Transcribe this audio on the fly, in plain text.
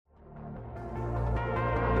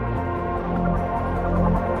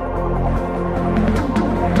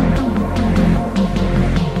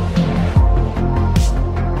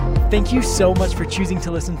Thank you so much for choosing to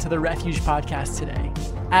listen to the Refuge podcast today.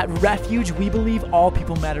 At Refuge, we believe all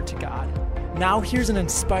people matter to God. Now here's an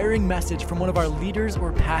inspiring message from one of our leaders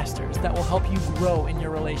or pastors that will help you grow in your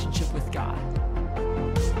relationship with God.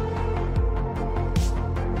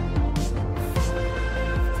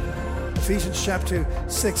 Ephesians chapter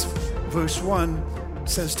 6, verse 1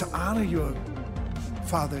 says to honor your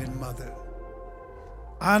father and mother.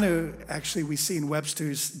 Honor, actually, we see in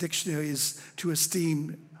Webster's dictionary, is to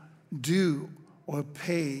esteem, due, or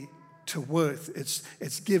pay to worth.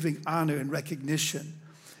 It's giving honor and recognition.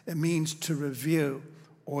 It means to revere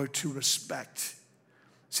or to respect.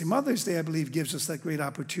 See, Mother's Day, I believe, gives us that great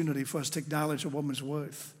opportunity for us to acknowledge a woman's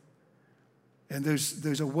worth. And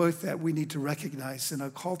there's a worth that we need to recognize in our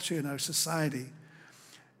culture, in our society.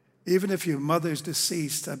 Even if your mother is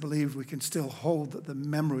deceased, I believe we can still hold the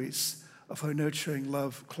memories of her nurturing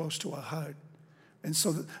love close to our heart. And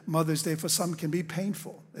so Mother's Day for some can be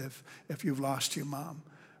painful if you've lost your mom.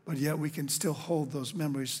 But yet we can still hold those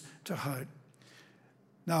memories to heart.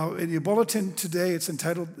 Now, in your bulletin today, it's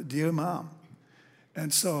entitled, Dear Mom.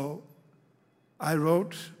 And so I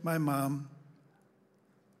wrote my mom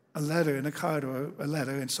a letter in a card or a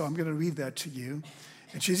letter, and so I'm going to read that to you.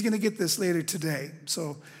 And she's going to get this later today,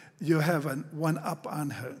 so you'll have one up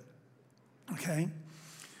on her, okay?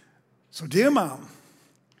 So, dear Mom,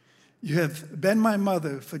 you have been my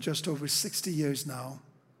mother for just over 60 years now,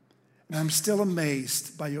 and I'm still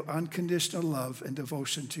amazed by your unconditional love and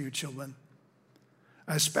devotion to your children.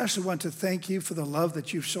 I especially want to thank you for the love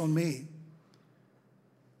that you've shown me.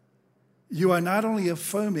 You are not only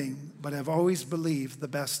affirming, but have always believed the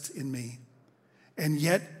best in me. And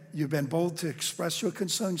yet, you've been bold to express your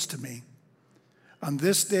concerns to me. On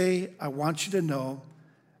this day, I want you to know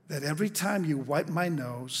that every time you wipe my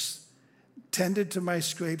nose, tended to my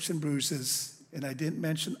scrapes and bruises, and I didn't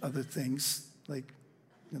mention other things, like,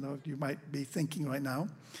 you might be thinking right now,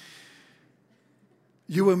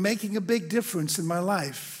 you were making a big difference in my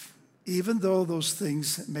life, even though those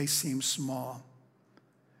things may seem small.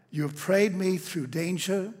 You have prayed me through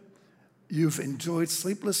danger, you've enjoyed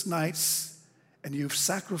sleepless nights, and you've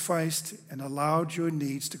sacrificed and allowed your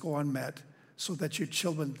needs to go unmet so that your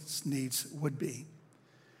children's needs would be.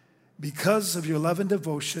 Because of your love and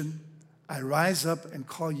devotion, I rise up and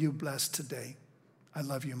call you blessed today. I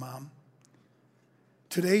love you, Mom.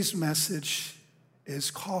 Today's message is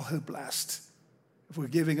Call Her Blessed. If we're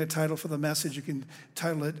giving a title for the message, you can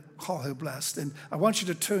title it, Call Her Blessed. And I want you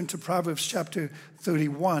to turn to Proverbs chapter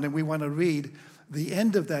 31, and we want to read the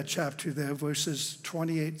end of that chapter there, verses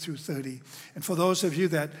 28 through 30. And for those of you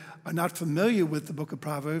that are not familiar with the book of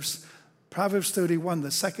Proverbs 31,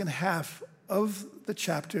 the second half of the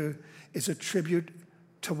chapter is a tribute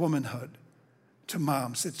to womanhood, to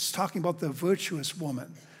moms. It's talking about the virtuous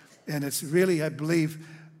woman. And it's really, I believe,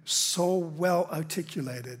 so well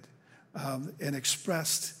articulated and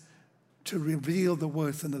expressed to reveal the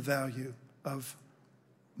worth and the value of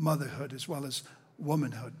motherhood as well as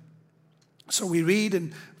womanhood. So we read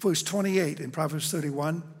in verse 28 in Proverbs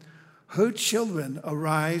 31, her children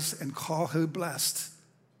arise and call her blessed,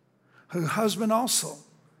 her husband also,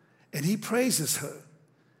 and he praises her.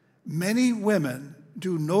 Many women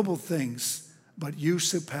do noble things, but you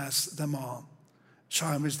surpass them all.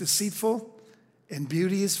 Charm is deceitful and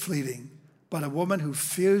beauty is fleeting, but a woman who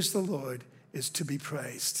fears the Lord is to be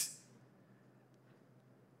praised.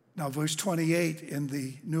 Now, verse 28 in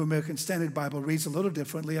the New American Standard Bible reads a little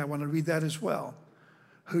differently. I want to read that as well.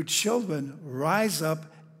 Her children rise up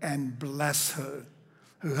and bless her.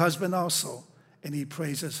 Her husband also, and he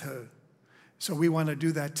praises her. So we want to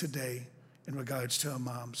do that today in regards to our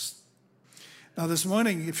moms. Now, this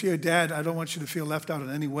morning, if you're a dad, I don't want you to feel left out in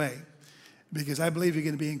any way, because I believe you're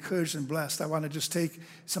going to be encouraged and blessed. I want to just take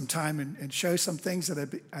some time and share some things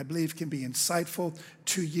that I believe can be insightful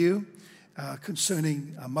to you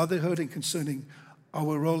concerning motherhood and concerning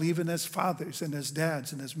our role even as fathers and as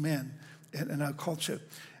dads and as men in our culture.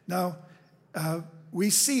 Now, we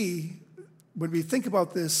see, when we think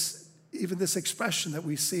about this, even this expression that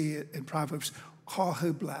we see in Proverbs, call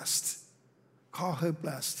her blessed. Call her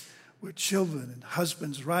blessed. Where children and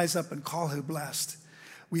husbands rise up and call her blessed.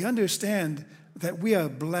 We understand that we are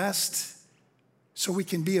blessed so we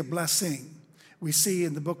can be a blessing. We see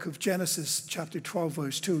in the book of Genesis, chapter 12,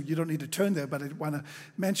 verse 2, you don't need to turn there, but I want to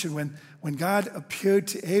mention when God appeared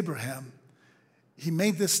to Abraham, he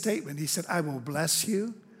made this statement. He said, I will bless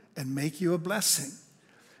you and make you a blessing.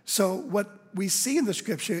 So what we see in the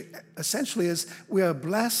scripture essentially is we are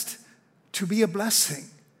blessed to be a blessing.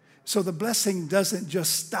 So the blessing doesn't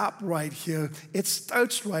just stop right here. It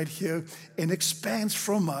starts right here and expands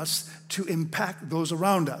from us to impact those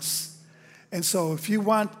around us. And so if you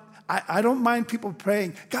want I don't mind people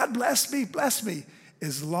praying, God bless me,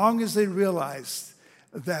 as long as they realize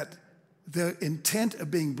that their intent of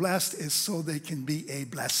being blessed is so they can be a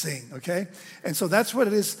blessing, okay? And so that's what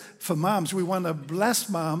it is for moms. We want to bless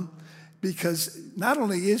mom because not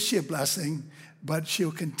only is she a blessing, but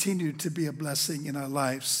she'll continue to be a blessing in our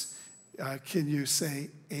lives. Can you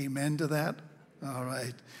say amen to that? All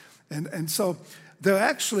right. And so there are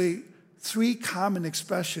actually 3 common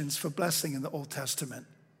expressions for blessing in the Old Testament.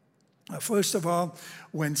 First of all,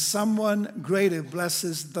 when someone greater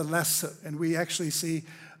blesses the lesser, and we actually see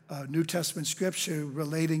New Testament scripture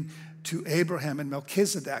relating to Abraham and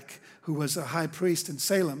Melchizedek, who was a high priest in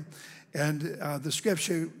Salem. And the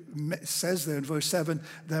scripture says there in verse 7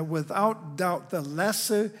 that without doubt the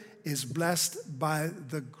lesser is blessed by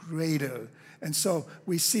the greater. And so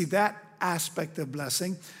we see that aspect of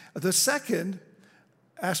blessing. The second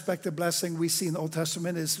aspect of blessing we see in the Old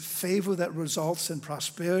Testament is favor that results in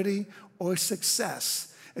prosperity or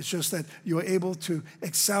success. It's just that you're able to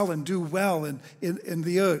excel and do well in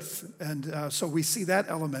the earth. And so we see that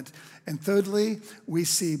element. And thirdly, we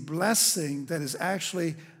see blessing that is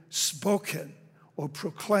actually spoken or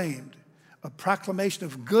proclaimed, a proclamation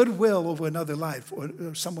of goodwill over another life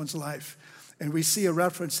or someone's life. And we see a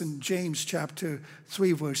reference in James chapter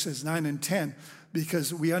 3, verses 9 and 10,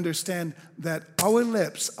 because we understand that our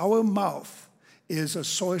lips, our mouth, is a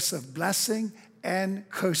source of blessing and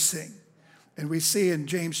cursing. And we see in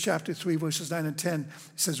James chapter 3, verses 9 and 10, it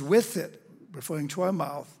says, with it, referring to our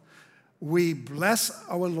mouth, we bless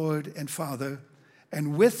our Lord and Father,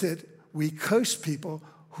 and with it we curse people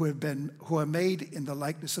who are made in the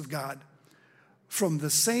likeness of God. From the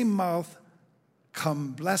same mouth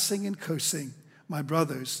come blessing and cursing. My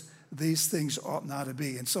brothers, these things ought not to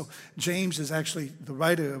be. And so James is actually, the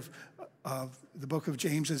writer of the book of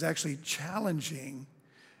James is actually challenging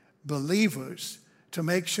believers to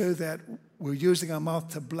make sure that we're using our mouth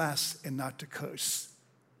to bless and not to curse.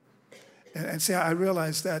 And see, I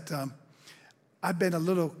realize that I've been a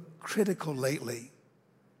little critical lately.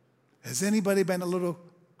 Has anybody been a little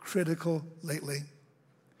critical lately?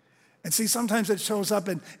 And see, sometimes it shows up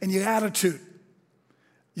in your attitude.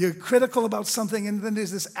 You're critical about something, and then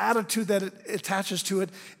there's this attitude that it attaches to it,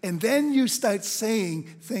 and then you start saying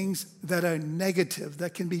things that are negative,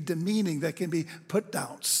 that can be demeaning, that can be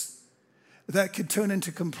put-downs, that can turn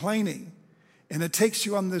into complaining. And it takes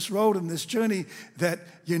you on this road and this journey that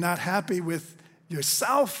you're not happy with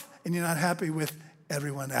yourself and you're not happy with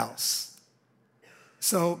everyone else.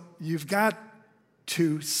 So you've got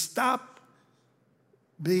to stop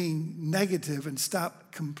being negative and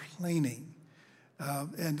stop complaining.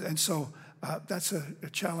 And so that's a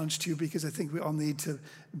challenge to you, because I think we all need to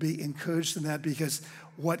be encouraged in that, because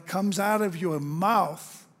what comes out of your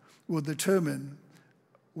mouth will determine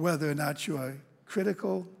whether or not you are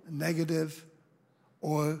critical, negative,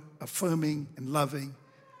 or affirming and loving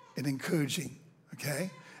and encouraging, okay?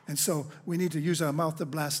 And so we need to use our mouth to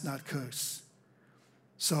bless, not curse.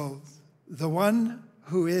 So the one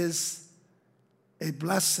who is a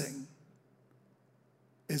blessing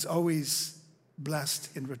is always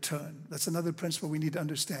blessed in return. That's another principle we need to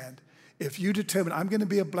understand. If you determine, I'm going to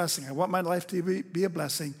be a blessing, I want my life to be a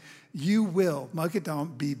blessing, you will, mark it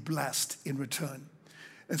down, be blessed in return.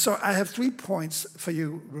 And so I have 3 points for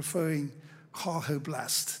you referring, call her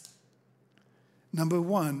blessed. Number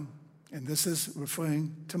 1, and this is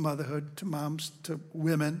referring to motherhood, to moms, to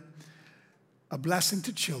women, a blessing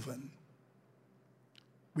to children.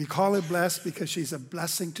 We call her blessed because she's a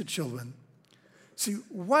blessing to children. See,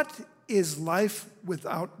 what is life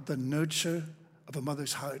without the nurture of a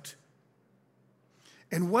mother's heart?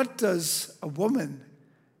 And what does a woman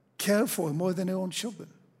care for more than her own children?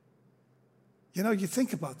 You know, you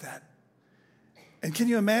think about that. And can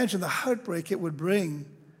you imagine the heartbreak it would bring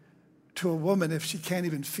to a woman if she can't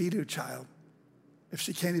even feed her child, if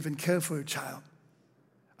she can't even care for her child?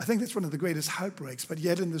 I think that's one of the greatest heartbreaks. But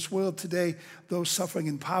yet in this world today, those suffering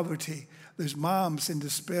in poverty, there's moms in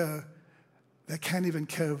despair that can't even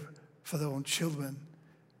care for their own children.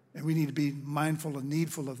 And we need to be mindful and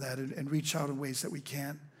needful of that and reach out in ways that we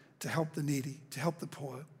can to help the needy, to help the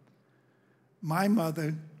poor. My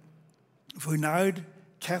mother, Bernard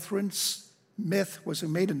Catherine Smith was her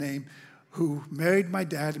maiden name, who married my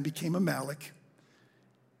dad and became a Malik,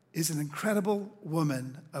 is an incredible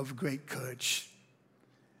woman of great courage.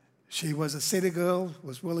 She was a city girl,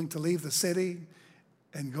 was willing to leave the city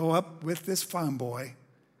and go up with this farm boy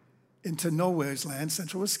into nowhere's land,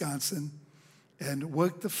 central Wisconsin, and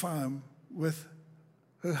work the farm with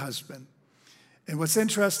her husband. And what's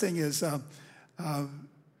interesting is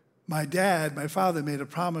my father made a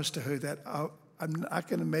promise to her that I'm not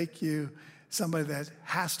going to make you somebody that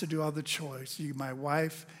has to do all the chores. You're my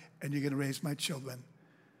wife, and you're going to raise my children.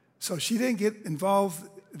 So she didn't get involved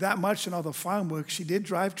that much in all the farm work. She did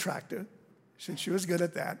drive tractor. She was good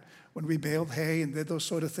at that when we baled hay and did those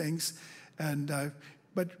sort of things.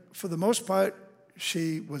 But for the most part,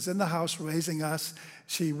 she was in the house raising us.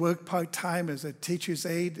 She worked part-time as a teacher's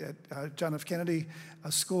aide at John F. Kennedy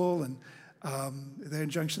School and there in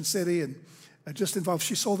Junction City, and just involved.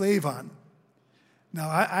 She sold Avon. Now,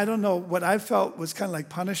 I don't know, what I felt was kind of like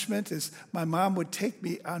punishment is my mom would take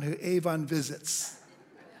me on her Avon visits.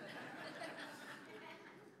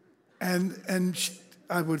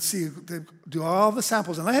 I would do all the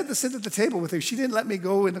samples, and I had to sit at the table with her. She didn't let me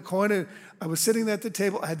go in the corner. I was sitting there at the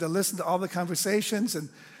table. I had to listen to all the conversations, and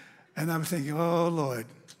I'm thinking, oh, Lord,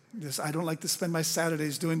 I don't like to spend my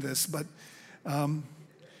Saturdays doing this, but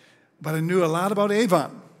I knew a lot about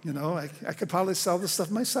Avon. You know, I could probably sell the stuff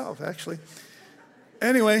myself, actually.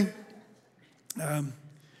 Anyway,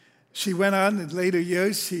 she went on in later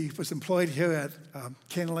years. She was employed here at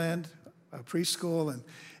Canaanland Preschool, and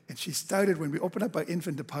she started, when we opened up our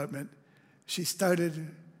infant department, she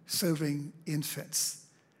started serving infants.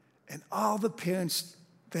 And all the parents,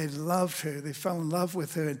 they loved her. They fell in love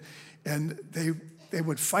with her, and they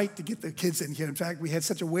would fight to get their kids in here. In fact, we had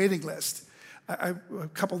such a waiting list. A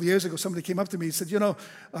couple of years ago, somebody came up to me and said,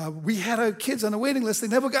 we had our kids on a waiting list. They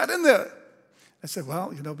never got in there. I said,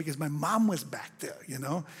 well, because my mom was back there,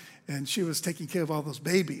 and she was taking care of all those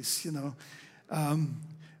babies,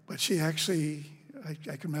 But she actually,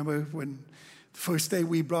 I can remember when the first day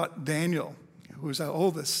we brought Daniel, who was our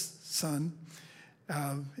oldest son,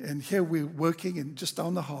 and here we were working and just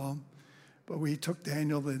down the hall, but we took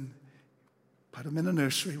Daniel and put him in a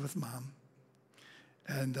nursery with Mom.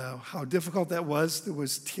 And how difficult that was, there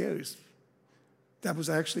was tears. Deb was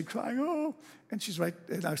actually crying, oh,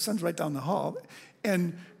 and our son's right down the hall.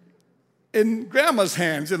 And in Grandma's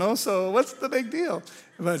hands, so what's the big deal?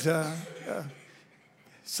 But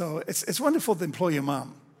so it's wonderful to employ your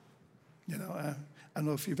mom. I don't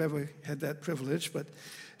know if you've ever had that privilege, but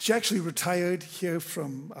she actually retired here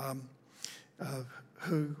from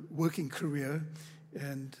her working career.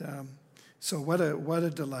 And so what a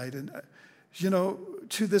delight. And,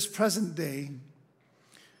 to this present day,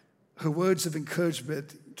 her words of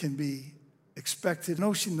encouragement can be expected.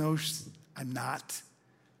 No, she knows I'm not,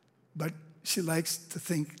 but she likes to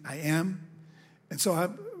think I am. And so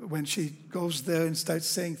when she goes there and starts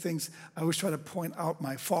saying things, I always try to point out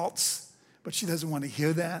my faults, but she doesn't want to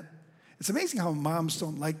hear that. It's amazing how moms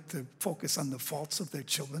don't like to focus on the faults of their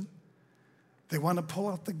children. They want to pull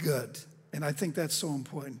out the good, and I think that's so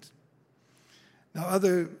important. Now,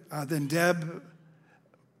 other than Deb,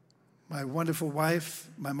 my wonderful wife,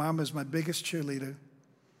 my mom is my biggest cheerleader,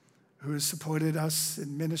 who has supported us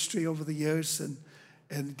in ministry over the years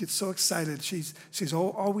and gets so excited. She's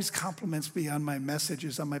always compliments me on my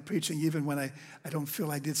messages, on my preaching, even when I don't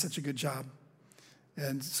feel I did such a good job.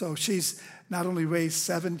 And so she's not only raised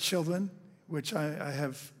 7 children, which I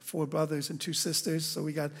have 4 brothers and 2 sisters, so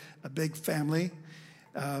we got a big family,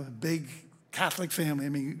 big Catholic family. I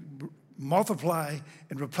mean, multiply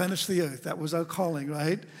and replenish the earth. That was our calling,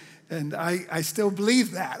 right? And I still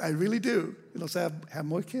believe that. I really do. So have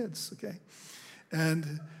more kids, okay?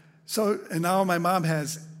 And now my mom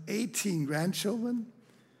has 18 grandchildren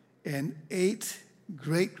and 8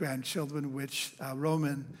 great-grandchildren, which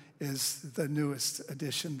Roman is the newest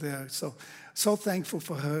addition there. So thankful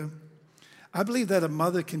for her. I believe that a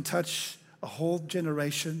mother can touch a whole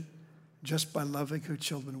generation just by loving her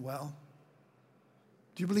children well.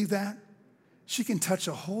 Do you believe that? She can touch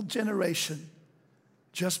a whole generation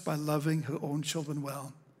just by loving her own children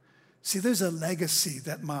well. See, there's a legacy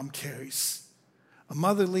that mom carries. A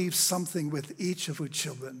mother leaves something with each of her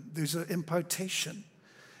children. There's an impartation.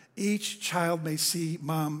 Each child may see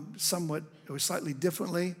mom somewhat or slightly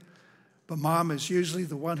differently, but mom is usually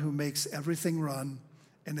the one who makes everything run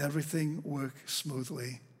and everything work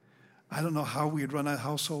smoothly. I don't know how we'd run our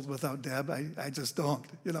household without Deb. I just don't,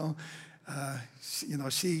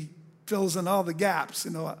 she fills in all the gaps.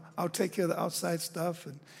 I'll take care of the outside stuff,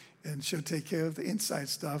 and she'll take care of the inside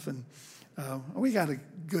stuff. And we got a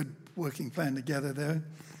good working plan together there.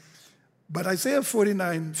 But Isaiah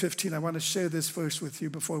 49:15, I want to share this verse with you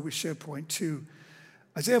before we share point 2.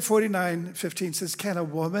 Isaiah 49:15 says, can a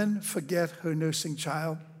woman forget her nursing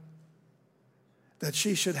child, that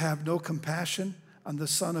she should have no compassion on the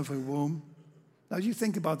son of her womb? Now you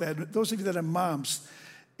think about that. Those of you that are moms,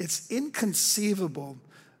 it's inconceivable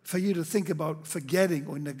for you to think about forgetting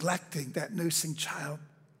or neglecting that nursing child.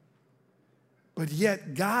 But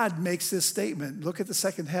yet God makes this statement. Look at the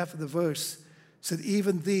second half of the verse. It said,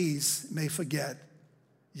 even these may forget,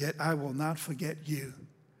 yet I will not forget you.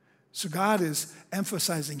 So God is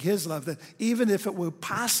emphasizing his love, that even if it were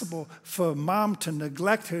possible for a mom to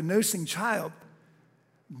neglect her nursing child,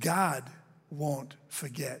 God won't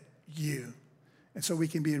forget you. And so we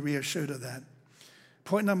can be reassured of that.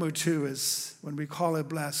 Point number 2 is when we call her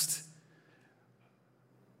blessed,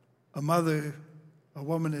 a mother, a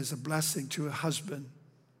woman is a blessing to her husband,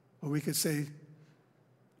 or we could say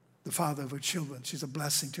the father of her children. She's a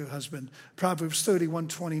blessing to her husband. Proverbs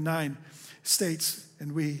 31:29 states,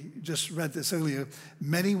 and we just read this earlier,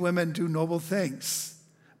 many women do noble things,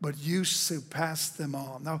 but you surpass them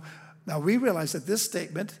all. Now we realize that this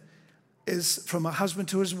statement is from a husband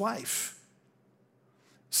to his wife.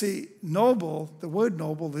 See, noble, the word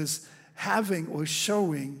noble is having or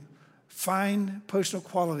showing fine personal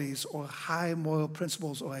qualities or high moral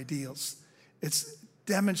principles or ideals. It's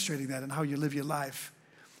demonstrating that in how you live your life.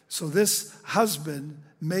 So this husband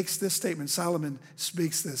makes this statement. Solomon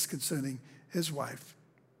speaks this concerning his wife.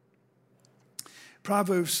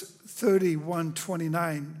 Proverbs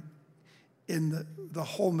 31:29 in the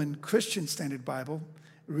Holman Christian Standard Bible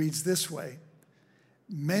reads this way: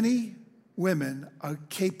 many women are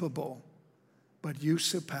capable, but you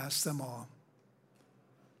surpass them all.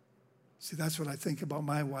 See, that's what I think about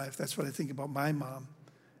my wife. That's what I think about my mom.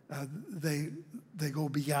 They go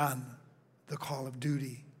beyond the call of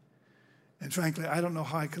duty. And frankly, I don't know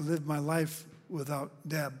how I could live my life without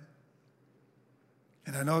Deb.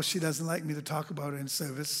 And I know she doesn't like me to talk about her in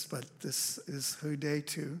service, but this is her day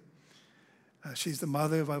too. She's the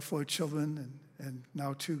mother of our 4 children and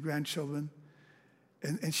now 2 grandchildren.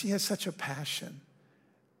 And she has such a passion.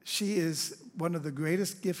 She is one of the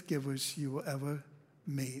greatest gift givers you will ever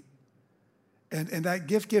meet. And that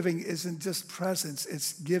gift giving isn't just presents,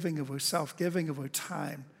 it's giving of herself, giving of her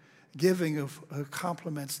time, giving of her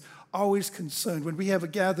compliments, always concerned. When we have a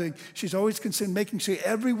gathering, she's always concerned making sure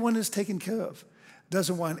everyone is taken care of.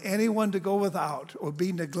 Doesn't want anyone to go without or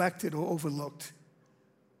be neglected or overlooked.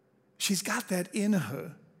 She's got that in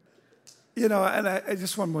her. You know, and I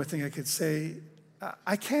just one more thing I could say.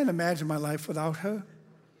 I can't imagine my life without her.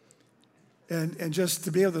 And just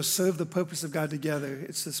to be able to serve the purpose of God together,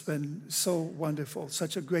 it's just been so wonderful,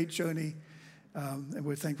 such a great journey, and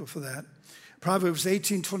we're thankful for that. Proverbs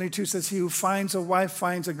 18:22 says, he who finds a wife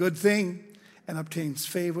finds a good thing and obtains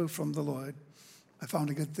favor from the Lord. I found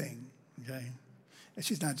a good thing, okay? And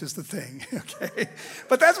she's not just a thing, okay?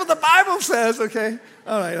 But that's what the Bible says, okay?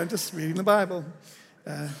 All right, I'm just reading the Bible.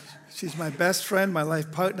 She's my best friend, my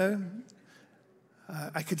life partner.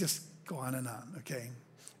 I could just go on and on, okay?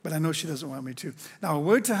 But I know she doesn't want me to. Now, a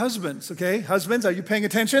word to husbands, okay? Husbands, are you paying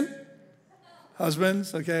attention?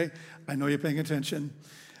 Husbands, okay? I know you're paying attention.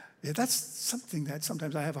 Yeah, that's something that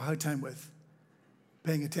sometimes I have a hard time with,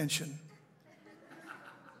 paying attention.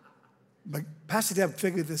 But Pastor Deb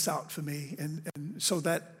figured this out for me, and so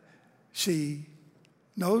that she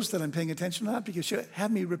knows that I'm paying attention or not, because she'll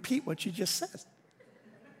have me repeat what she just said.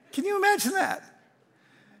 Can you imagine that?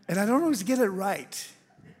 And I don't always get it right.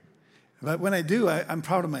 But when I do, I'm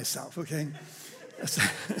proud of myself, okay?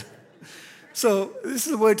 So this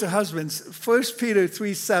is a word to husbands. 1 Peter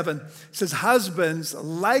 3:7 says, husbands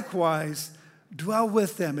likewise dwell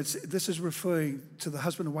with them. This is referring to the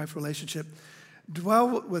husband and wife relationship.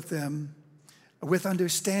 Dwell with them with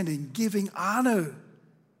understanding, giving honor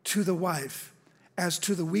to the wife as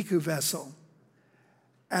to the weaker vessel,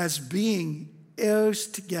 as being heirs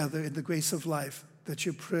together in the grace of life, that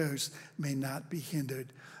your prayers may not be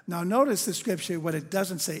hindered. Now notice the scripture, what it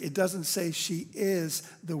doesn't say. It doesn't say she is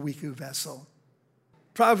the weaker vessel.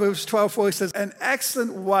 Proverbs 12:4 says, an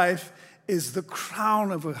excellent wife is the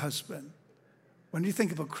crown of her husband. When you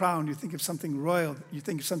think of a crown, you think of something royal, you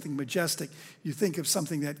think of something majestic, you think of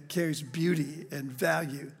something that carries beauty and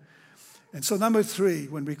value. And so number 3,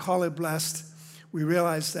 when we call her blessed, we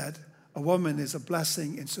realize that a woman is a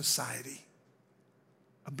blessing in society.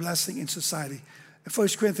 A blessing in society. In 1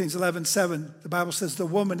 Corinthians 11:7, the Bible says the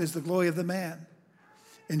woman is the glory of the man.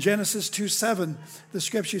 In Genesis 2:7, the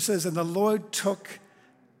scripture says, and the Lord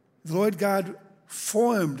God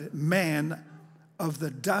formed man of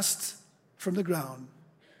the dust from the ground,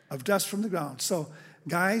 So,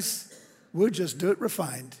 guys, we're just dirt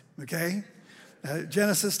refined, okay?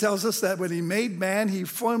 Genesis tells us that when he made man, he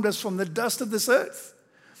formed us from the dust of this earth.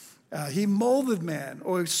 He molded man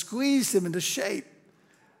or squeezed him into shape.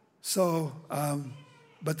 So,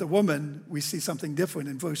 but the woman, we see something different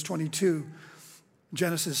in verse 22.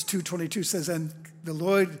 Genesis 2:22 says, and the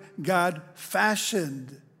Lord God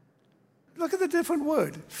fashioned. Look at the different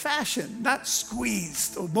word, fashioned, not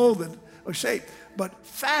squeezed or molded or shaped, but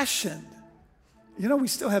fashioned. You know, we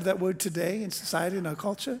still have that word today in society, in our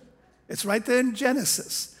culture. It's right there in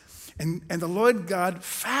Genesis. And the Lord God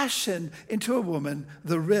fashioned into a woman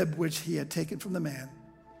the rib which he had taken from the man.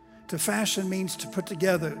 To fashion means to put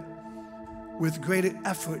together with greater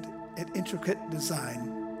effort and intricate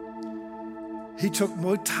design. He took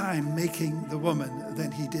more time making the woman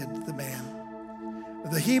than he did the man.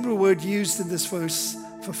 The Hebrew word used in this verse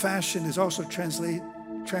for fashion is also translated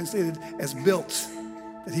as built,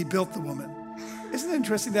 that he built the woman. Isn't it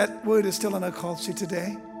interesting that word is still in our culture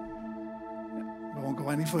today? I won't go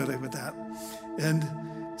any further with that. And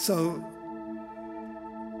so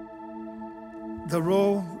the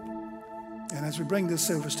role, and as we bring this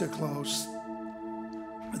service to a close,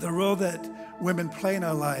 the role that women play in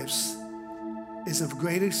our lives is of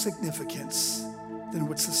greater significance than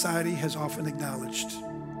what society has often acknowledged.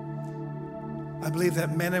 I believe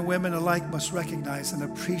that men and women alike must recognize and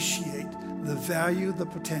appreciate the value, the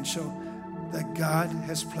potential that God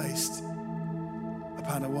has placed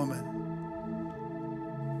upon a woman.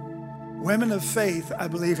 Women of faith, I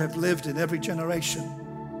believe, have lived in every generation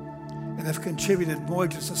and have contributed more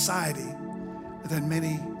to society than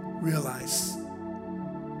many realize.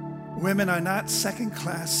 Women are not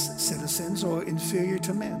second-class citizens or inferior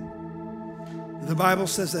to men. The Bible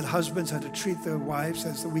says that husbands are to treat their wives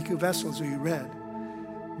as the weaker vessels, we read,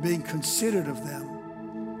 being considerate of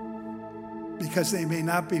them because they may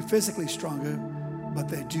not be physically stronger, but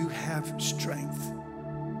they do have strength.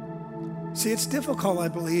 See, it's difficult, I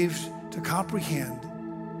believe, to comprehend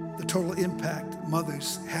the total impact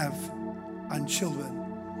mothers have on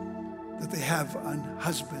children, that they have on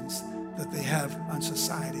husbands, that they have on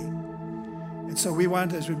society. And so we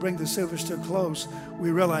want, as we bring the service to a close,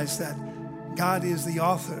 we realize that God is the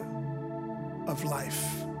author of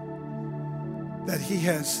life, that he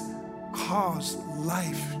has caused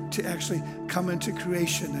life to actually come into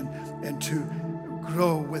creation and to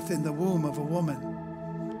grow within the womb of a woman.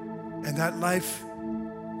 And that life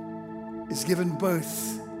is given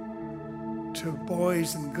birth to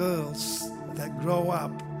boys and girls that grow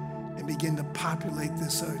up and begin to populate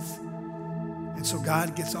this earth. And so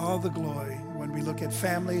God gets all the glory when we look at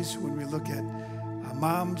families, when we look at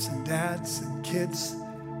moms and dads and kids.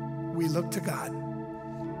 We look to God,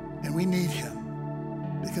 and we need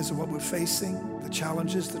him because of what we're facing, the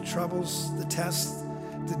challenges, the troubles, the tests,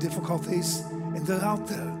 the difficulties, and they're out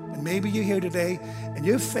there. And maybe you're here today and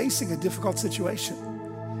you're facing a difficult situation,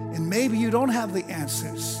 and maybe you don't have the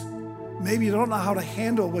answers. Maybe you don't know how to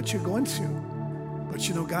handle what you're going through, but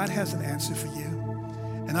you know God has an answer for you.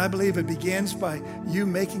 And I believe it begins by you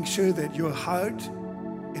making sure that your heart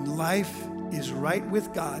in life is right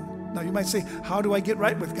with God. Now you might say, how do I get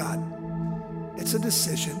right with God? It's a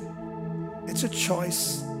decision. It's a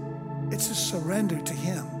choice. It's a surrender to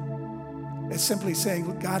him. It's simply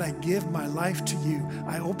saying, God, I give my life to you.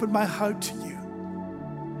 I open my heart to you.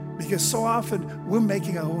 Because so often we're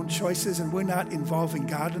making our own choices and we're not involving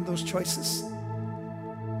God in those choices.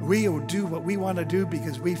 We will do what we want to do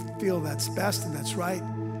because we feel that's best and that's right.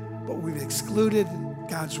 But we've excluded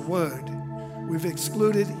God's word. We've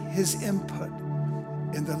excluded his input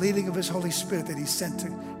in the leading of his Holy Spirit that he sent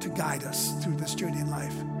to guide us through this journey in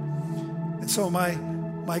life. And so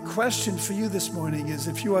my question for you this morning is,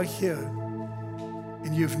 if you are here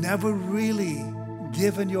and you've never really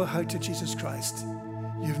given your heart to Jesus Christ,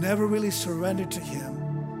 you've never really surrendered to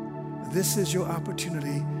him, this is your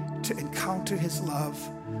opportunity to encounter his love,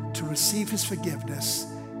 to receive his forgiveness,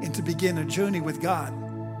 and to begin a journey with God.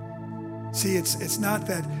 See, it's not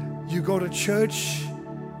that you go to church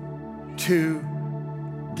to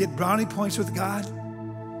get brownie points with God.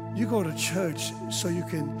 You go to church so you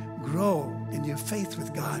can grow in your faith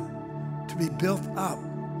with God, to be built up,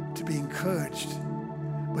 to be encouraged.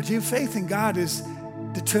 But your faith in God is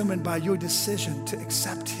determined by your decision to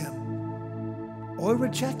accept him or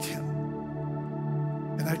reject him.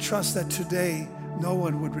 And I trust that today no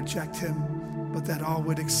one would reject him, but that all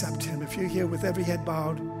would accept him. If you're here with every head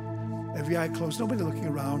bowed, every eye closed, nobody looking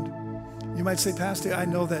around, you might say, Pastor, I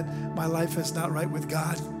know that my life is not right with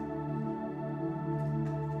God.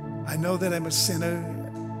 I know that I'm a sinner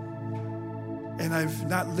and I've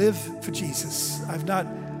not lived for Jesus. I've not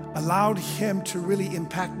allowed him to really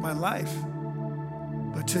impact my life.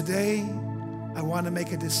 But today, I want to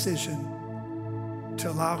make a decision to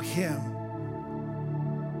allow him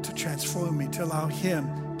to transform me, to allow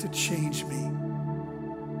him to change me.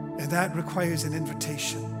 And that requires an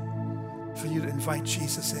invitation for you to invite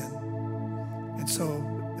Jesus in. And so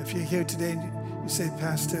if you're here today and you say,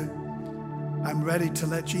 Pastor, I'm ready to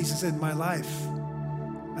let Jesus in my life.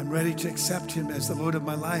 I'm ready to accept him as the Lord of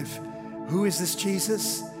my life. Who is this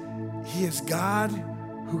Jesus? He is God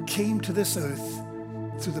who came to this earth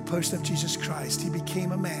through the person of Jesus Christ. He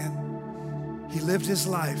became a man. He lived his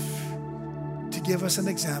life to give us an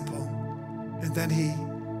example, and then he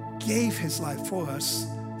gave his life for us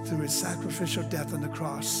through his sacrificial death on the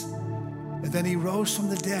cross. And then he rose from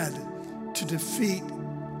the dead to defeat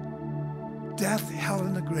death, hell,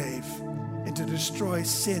 and the grave, and to destroy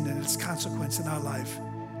sin and its consequence in our life,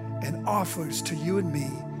 and offers to you and me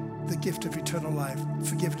the gift of eternal life,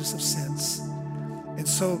 forgiveness of sins. And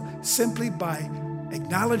so simply by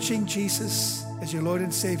acknowledging Jesus as your Lord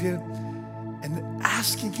and Savior and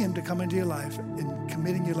asking him to come into your life and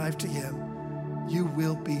committing your life to him, you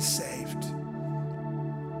will be saved.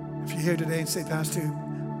 If you're here today and say, Pastor,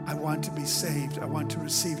 I want to be saved, I want to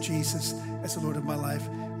receive Jesus as the Lord of my life,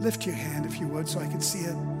 lift your hand if you would so I can see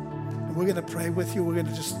it. And we're going to pray with you. We're going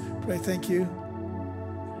to just pray, thank you.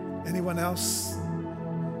 Anyone else?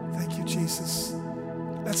 Thank you, Jesus.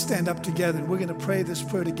 Let's stand up together and we're going to pray this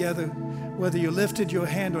prayer together. Whether you lifted your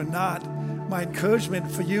hand or not, my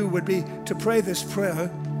encouragement for you would be to pray this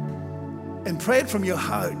prayer and pray it from your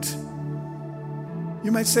heart.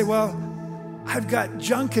 You might say, well, I've got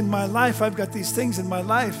junk in my life. I've got these things in my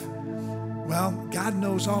life. Well, God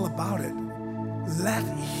knows all about it. Let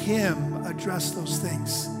him address those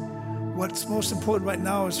things. What's most important right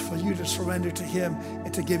now is for you to surrender to him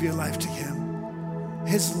and to give your life to him.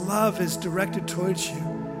 His love is directed towards you,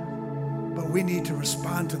 but we need to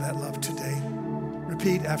respond to that love today.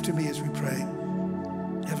 Repeat after me as we pray.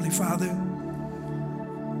 Heavenly Father,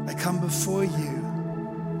 I come before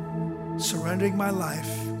you, surrendering my life,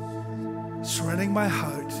 surrendering my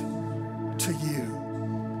heart to you.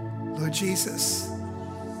 Lord Jesus,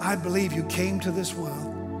 I believe you came to this world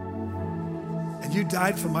and you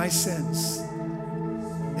died for my sins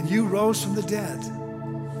and you rose from the dead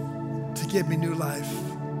to give me new life.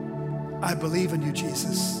 I believe in you,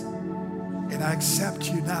 Jesus, and I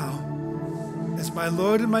accept you now as my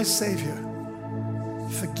Lord and my Savior.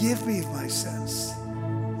 Forgive me of my sins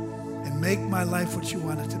and make my life what you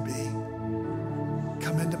want it to be.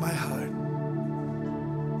 Come into my heart.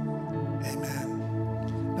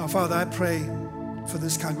 Amen. Now, Father, I pray for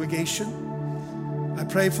this congregation. I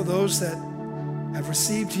pray for those that have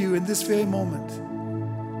received you in this very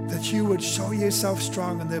moment, that you would show yourself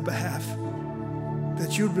strong on their behalf,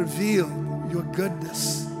 that you'd reveal your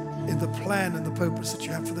goodness in the plan and the purpose that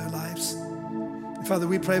you have for their lives. And Father,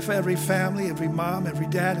 we pray for every family, every mom, every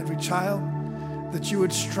dad, every child, that you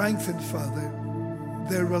would strengthen, Father,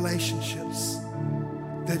 their relationships,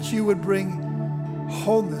 that you would bring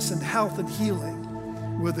wholeness and health and healing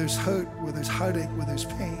where there's hurt, where there's heartache, where there's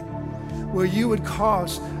pain, where you would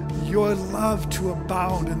cause your love to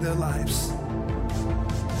abound in their lives.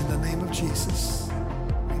 In the name of Jesus,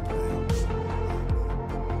 we pray.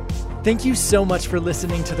 Thank you so much for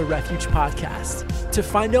listening to the Refuge Podcast. To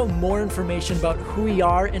find out more information about who we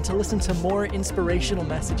are and to listen to more inspirational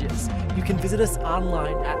messages, you can visit us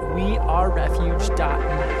online at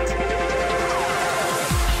wearerefuge.net.